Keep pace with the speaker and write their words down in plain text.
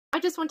I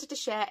just wanted to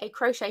share a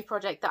crochet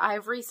project that I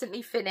have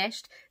recently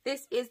finished.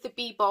 This is the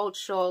Be Bold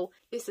Shawl.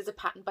 This is a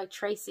pattern by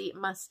Tracey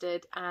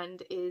Mustard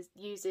and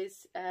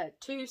uses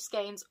 2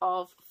 skeins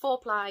of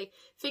 4-ply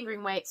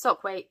fingering weight,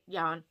 sock weight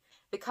yarn.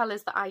 The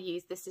colours that I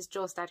use, this is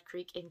Jawstad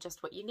Creek in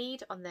Just What You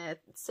Need on their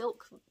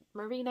silk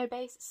merino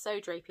base, so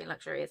drapey and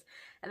luxurious.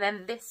 And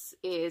then this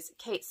is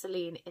Kate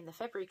Celine in the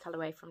February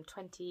colourway from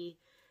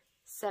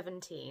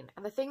 2017.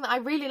 And the thing that I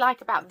really like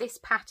about this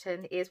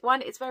pattern is,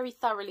 one, it's very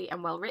thoroughly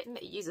and well written.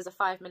 It uses a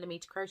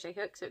 5mm crochet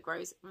hook, so it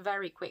grows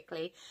very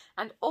quickly.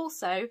 And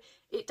also,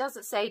 it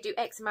doesn't say do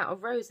X amount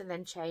of rows and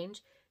then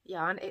change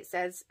yarn. It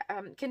says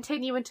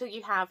continue until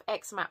you have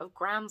X amount of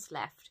grams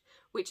left,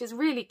 which is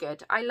really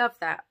good. I love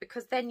that,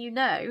 because then you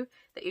know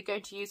that you're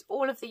going to use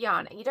all of the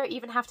yarn and you don't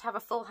even have to have a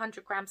full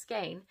 100-gram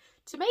skein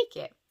to make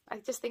it. I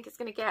just think it's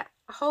going to get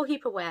a whole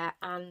heap of wear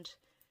and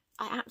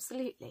I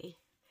absolutely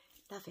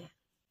love it.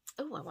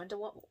 Oh, I wonder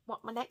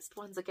what my next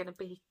ones are going to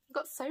be. I've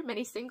got so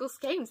many single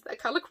skeins that are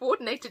colour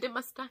coordinated in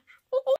my stash.